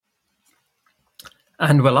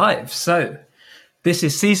And we're live. So this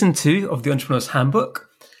is season 2 of the Entrepreneur's Handbook.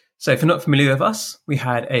 So if you're not familiar with us, we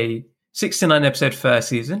had a 69 episode first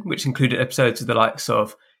season, which included episodes of the likes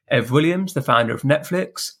of Ev Williams, the founder of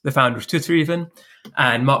Netflix, the founder of Twitter even,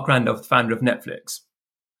 and Mark Randolph, the founder of Netflix.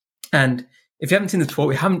 And if you haven't seen this before,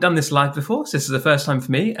 we haven't done this live before. So this is the first time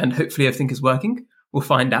for me, and hopefully everything is working. We'll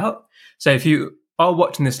find out. So if you are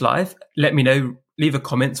watching this live, let me know, leave a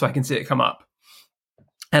comment so I can see it come up.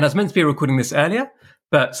 And I was meant to be recording this earlier,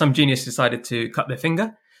 but some genius decided to cut their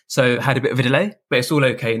finger, so had a bit of a delay, but it's all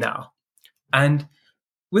okay now. And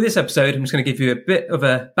with this episode, I'm just going to give you a bit of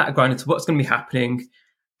a background into what's going to be happening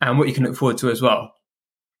and what you can look forward to as well.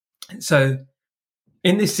 So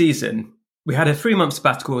in this season, we had a 3-month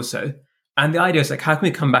sabbatical or so, and the idea is like, how can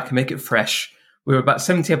we come back and make it fresh? We were about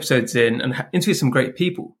 70 episodes in and interviewed some great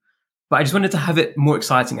people, but I just wanted to have it more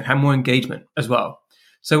exciting and have more engagement as well.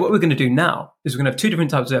 So what we're going to do now is we're going to have 2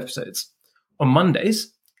 different types of episodes. On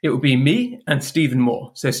Mondays, it will be me and Stephen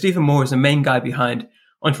Moore. So Stephen Moore is the main guy behind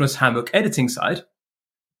Entrepreneur's Handbook editing side.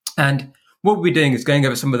 And what we'll be doing is going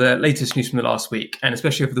over some of the latest news from the last week, and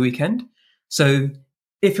especially over the weekend. So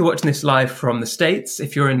if you're watching this live from the States,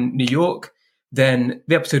 if you're in New York, then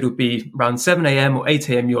the episode will be around 7 a.m. or 8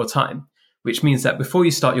 a.m. your time, which means that before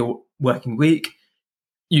you start your working week,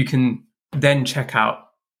 you can then check out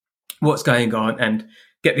what's going on and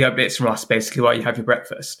get the updates from us basically while you have your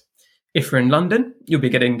breakfast. If you're in London, you'll be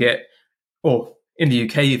getting it, or in the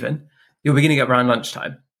UK even, you'll be getting it around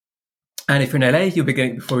lunchtime. And if you're in LA, you'll be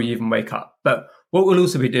getting it before you even wake up. But what we'll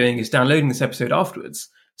also be doing is downloading this episode afterwards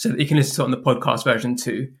so that you can listen to it on the podcast version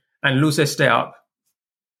too. And it'll also stay up.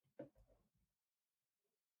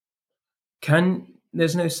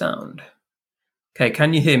 There's no sound. Okay,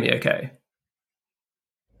 can you hear me okay?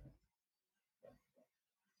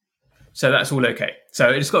 So that's all okay. So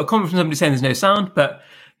I just got a comment from somebody saying there's no sound, but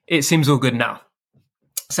it seems all good now.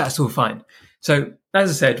 So that's all fine. So as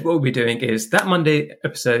I said, what we'll be doing is that Monday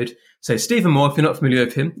episode. So Stephen Moore, if you're not familiar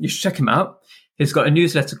with him, you should check him out. He's got a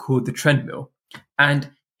newsletter called The Trend Mill.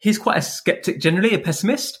 And he's quite a skeptic, generally a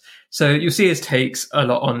pessimist. So you'll see his takes a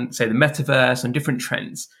lot on, say, the metaverse, on different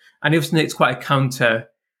trends. And he also takes quite a counter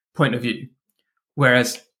point of view.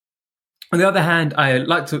 Whereas on the other hand, I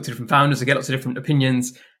like to talk to different founders. I get lots of different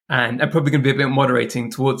opinions. And I'm probably going to be a bit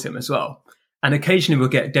moderating towards him as well. And occasionally we'll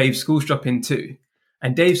get Dave Schools drop in too.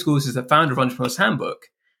 And Dave Schools is the founder of Entrepreneur's Handbook.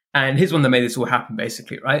 And he's one that made this all happen,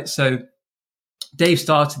 basically, right? So Dave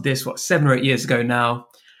started this, 7 or 8 years ago now.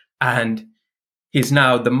 And he's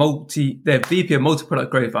now the VP of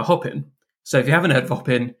multi-product growth at Hopin. So if you haven't heard of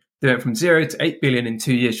Hopin, they went from 0 to 8 billion in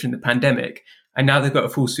 2 years during the pandemic. And now they've got a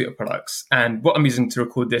full suite of products. And what I'm using to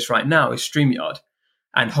record this right now is StreamYard.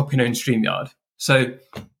 And Hopin owns StreamYard. So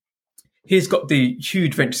he's got the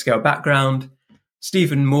huge venture scale background.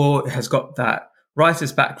 Stephen Moore has got that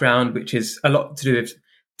writer's background, which is a lot to do with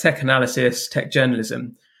tech analysis, tech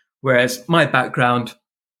journalism. Whereas my background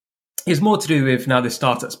is more to do with now the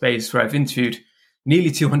startup space where I've interviewed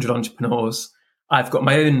nearly 200 entrepreneurs. I've got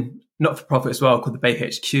my own not-for-profit as well called the Bay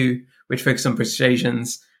HQ, which focuses on British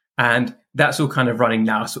Asians. And that's all kind of running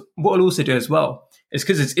now. So what I'll also do as well is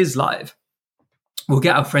because it is live, we'll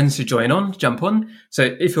get our friends to jump on.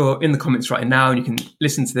 So if you're in the comments right now and you can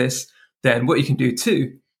listen to this, then what you can do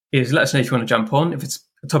too is let us know if you want to jump on, if it's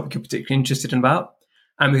a topic you're particularly interested in about,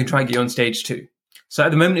 and we can try and get you on stage too. So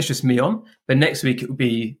at the moment, it's just me on, but next week it will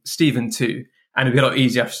be Stephen too, and it'll be a lot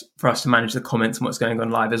easier for us to manage the comments and what's going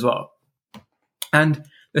on live as well. And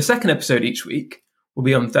the second episode each week will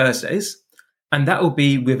be on Thursdays, and that will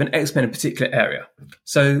be with an expert in a particular area.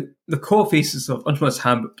 So the core thesis of Entrepreneur's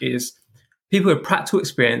Handbook is people with practical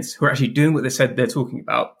experience who are actually doing what they said they're talking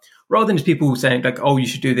about, rather than just people saying like, oh, you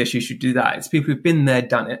should do this, you should do that. It's people who've been there,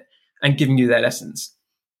 done it, and giving you their lessons.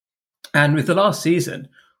 And with the last season,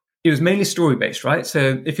 it was mainly story-based, right?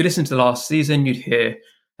 So if you listen to the last season, you'd hear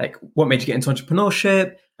like what made you get into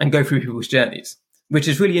entrepreneurship and go through people's journeys, which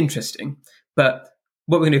is really interesting. But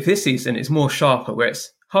what we're going to do for this season is more sharper, where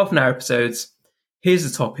it's half-an-hour episodes. Here's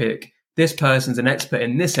the topic. This person's an expert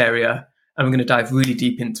in this area, and we're going to dive really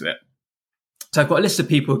deep into it. So I've got a list of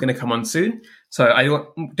people who are going to come on soon. So I don't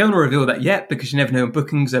want to reveal that yet because you never know when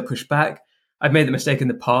bookings are pushed back. I've made the mistake in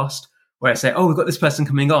the past where I say, oh, we've got this person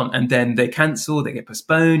coming on, and then they cancel, they get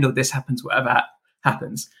postponed, or this happens, whatever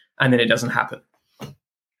happens, and then it doesn't happen.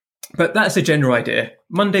 But that's a general idea.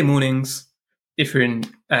 Monday mornings, if you're in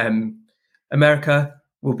America,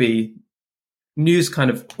 will be news kind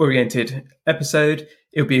of oriented episode.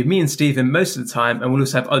 It'll be me and Stephen most of the time, and we'll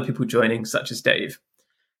also have other people joining, such as Dave.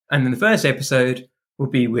 And then the first episode will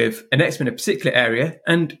be with an expert in a particular area,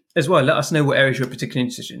 and as well, let us know what areas you're particularly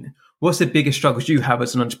interested in. What's the biggest struggles you have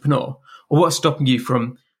as an entrepreneur, or what's stopping you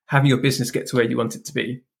from having your business get to where you want it to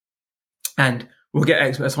be? And we'll get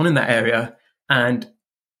experts on in that area, and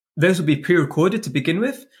those will be pre-recorded to begin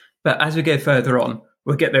with, but as we go further on,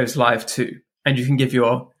 we'll get those live too, and you can give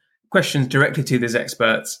your questions directly to those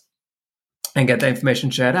experts and get that information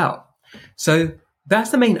shared out. So that's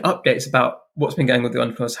the main updates about what's been going on with the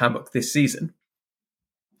Entrepreneur's Handbook this season.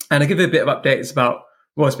 And I'll give you a bit of updates about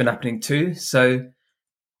what's been happening too. So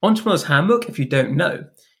Entrepreneur's Handbook, if you don't know,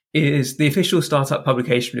 is the official startup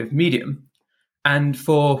publication of Medium. And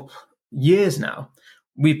for years now,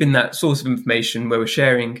 we've been that source of information where we're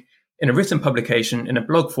sharing in a written publication, in a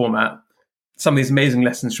blog format, some of these amazing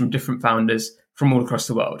lessons from different founders from all across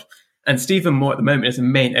the world. And Stephen Moore at the moment is the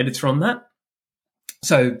main editor on that.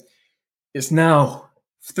 So it's now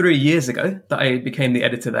 3 years ago that I became the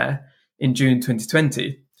editor there in June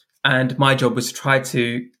 2020. And my job was to try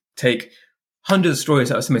to take hundreds of stories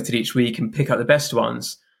that were submitted each week and pick out the best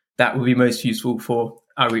ones that would be most useful for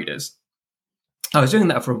our readers. I was doing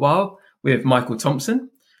that for a while with Michael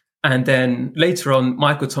Thompson. And then later on,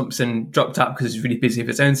 Michael Thompson dropped out because he's really busy with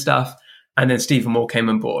his own stuff. And then Stephen Moore came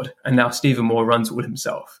on board. And now Stephen Moore runs all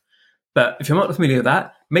himself. But if you're not familiar with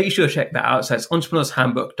that, make sure to check that out. So it's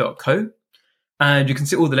entrepreneurshandbook.co. And you can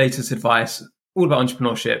see all the latest advice, all about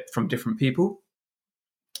entrepreneurship from different people.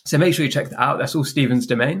 So make sure you check that out. That's all Stephen's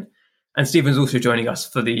domain. And Stephen's also joining us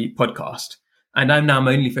for the podcast. And I'm now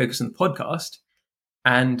mainly focused on the podcast.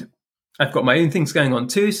 And I've got my own things going on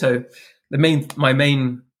too. So my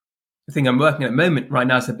main thing I'm working at the moment right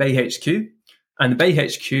now is the Bay HQ. And the Bay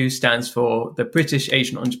HQ stands for the British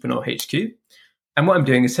Asian Entrepreneur HQ. And what I'm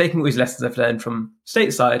doing is taking all these lessons I've learned from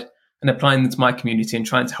stateside and applying them to my community and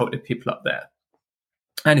trying to help the people up there.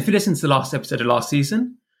 And if you listen to the last episode of last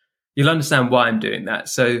season, you'll understand why I'm doing that.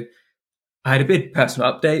 So I had a big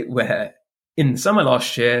personal update where in the summer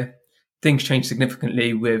last year, things changed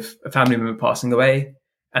significantly with a family member passing away.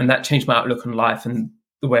 And that changed my outlook on life and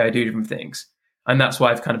the way I do different things. And that's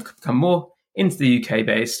why I've kind of become more into the UK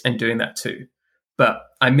based and doing that too. But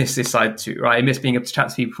I miss this side too, right? I miss being able to chat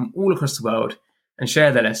to people from all across the world and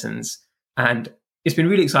share their lessons. And it's been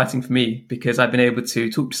really exciting for me because I've been able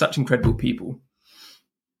to talk to such incredible people.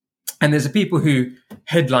 And there's the people who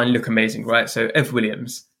headline look amazing, right? So Ev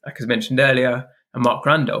Williams, like I mentioned earlier, and Mark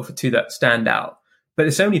Randolph are two that stand out. But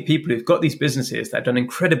there's so many people who've got these businesses that have done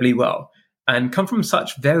incredibly well and come from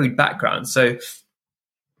such varied backgrounds. So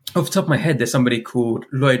off the top of my head, there's somebody called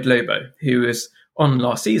Lloyd Lobo, who was on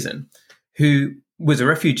last season, who was a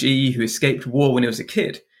refugee who escaped war when he was a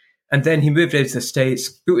kid. And then he moved over to the States,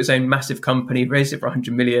 built his own massive company, raised it for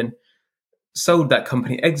 100 million, sold that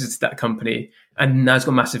company, exited that company, and now has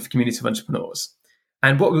got a massive community of entrepreneurs.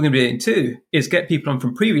 And what we're going to be doing too is get people on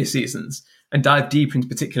from previous seasons and dive deeper into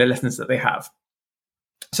particular lessons that they have.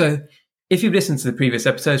 So if you've listened to the previous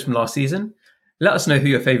episodes from last season, let us know who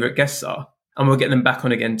your favorite guests are, and we'll get them back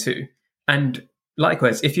on again too. And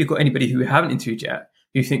likewise, if you've got anybody who we haven't interviewed yet,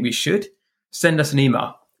 who you think we should, send us an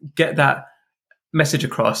email, get that message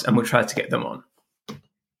across, and we'll try to get them on.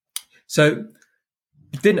 So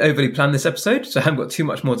didn't overly plan this episode, so I haven't got too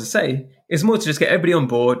much more to say. It's more to just get everybody on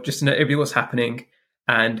board, just to know everybody what's happening,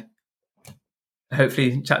 and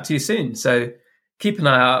hopefully chat to you soon. So keep an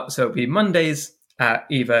eye out. So it'll be Mondays at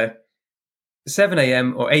either 7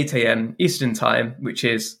 a.m. or 8 a.m. Eastern time, which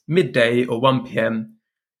is midday or 1 p.m.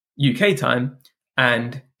 UK time,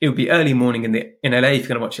 and it'll be early morning in LA if you're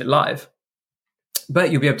going to watch it live.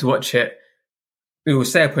 But you'll be able to watch it. We will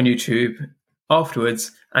stay up on YouTube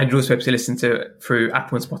afterwards, and you'll also be able to listen to it through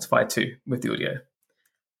Apple and Spotify too with the audio.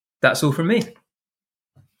 That's all from me.